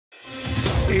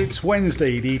It's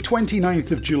Wednesday, the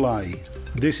 29th of July.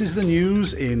 This is the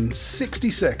news in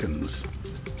 60 seconds.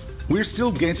 We're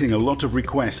still getting a lot of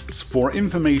requests for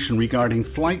information regarding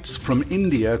flights from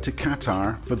India to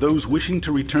Qatar for those wishing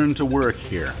to return to work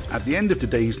here. At the end of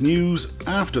today's news,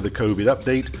 after the COVID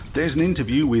update, there's an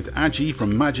interview with Aji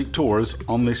from Magic Tours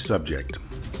on this subject.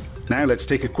 Now let's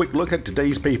take a quick look at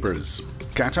today's papers.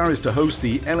 Qatar is to host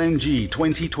the LNG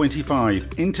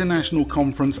 2025 International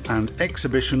Conference and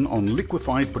Exhibition on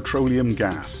Liquefied Petroleum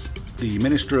Gas. The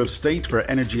Minister of State for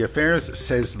Energy Affairs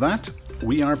says that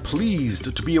we are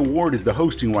pleased to be awarded the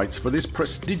hosting rights for this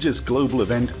prestigious global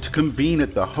event to convene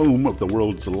at the home of the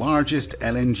world's largest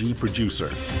LNG producer.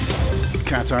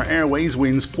 Qatar Airways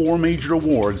wins 4 major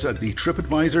awards at the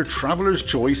TripAdvisor Traveller's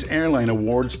Choice Airline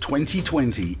Awards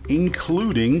 2020,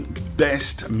 including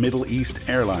Best Middle East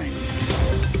Airline.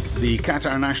 The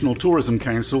Qatar National Tourism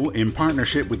Council, in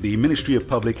partnership with the Ministry of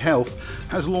Public Health,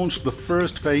 has launched the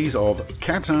first phase of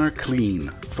Qatar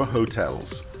Clean for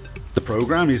hotels. The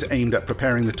programme is aimed at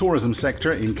preparing the tourism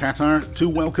sector in Qatar to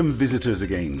welcome visitors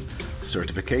again.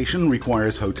 Certification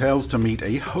requires hotels to meet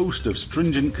a host of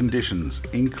stringent conditions,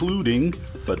 including,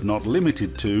 but not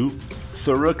limited to,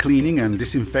 thorough cleaning and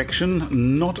disinfection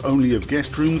not only of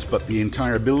guest rooms but the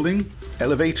entire building.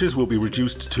 Elevators will be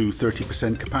reduced to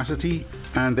 30% capacity,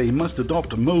 and they must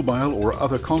adopt mobile or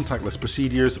other contactless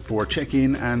procedures for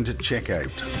check-in and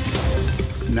check-out.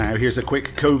 Now here's a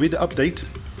quick COVID update.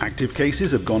 Active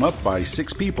cases have gone up by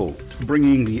 6 people,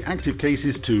 bringing the active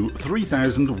cases to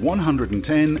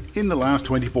 3,110 in the last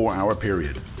 24-hour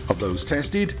period. Of those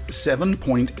tested,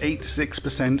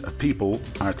 7.86% of people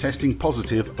are testing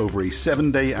positive over a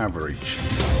 7-day average.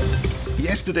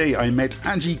 Yesterday I met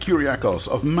Aji Kyriakos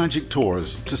of Magic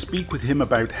Tours to speak with him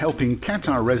about helping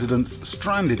Qatar residents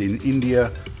stranded in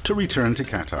India to return to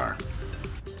Qatar.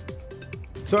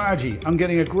 So Aji, I'm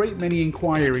getting a great many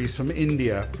inquiries from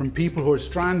India, from people who are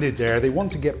stranded there. They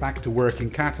want to get back to work in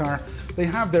Qatar. They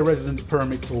have their residence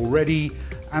permits already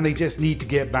and they just need to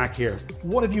get back here.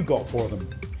 What have you got for them?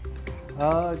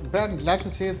 Brad, glad to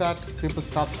say that people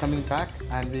start coming back,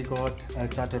 and we got a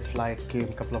chartered flight came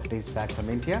a couple of days back from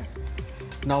India.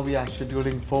 Now we are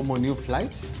scheduling 4 more new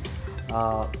flights.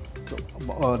 On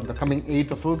the coming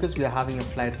 8th of August, we are having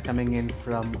flights coming in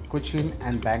from Cochin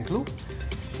and Bangalore.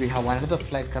 We have another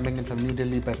flight coming in from New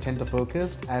Delhi by 10th of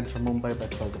August and from Mumbai by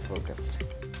 12th of August.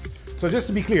 So just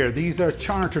to be clear, these are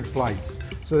chartered flights.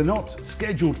 So they're not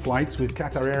scheduled flights with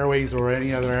Qatar Airways or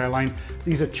any other airline.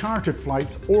 These are chartered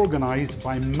flights organised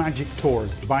by Magic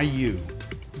Tours, by you.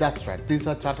 That's right. These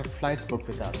are chartered flights booked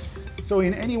with us. So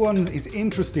if anyone is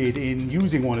interested in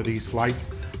using one of these flights,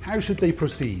 how should they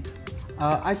proceed?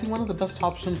 I think one of the best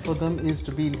options for them is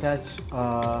to be in touch.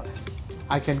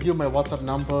 I can give my WhatsApp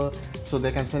number so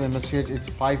they can send a message. It's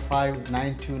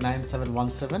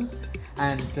 55929717,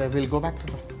 and we'll go back to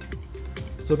them.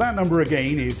 So that number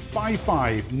again is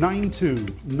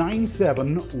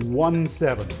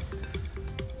 55929717.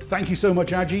 Thank you so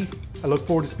much, Aji. I look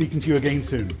forward to speaking to you again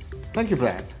soon. Thank you,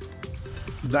 Brad.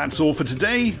 That's all for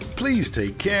today. Please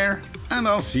take care, and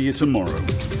I'll see you tomorrow.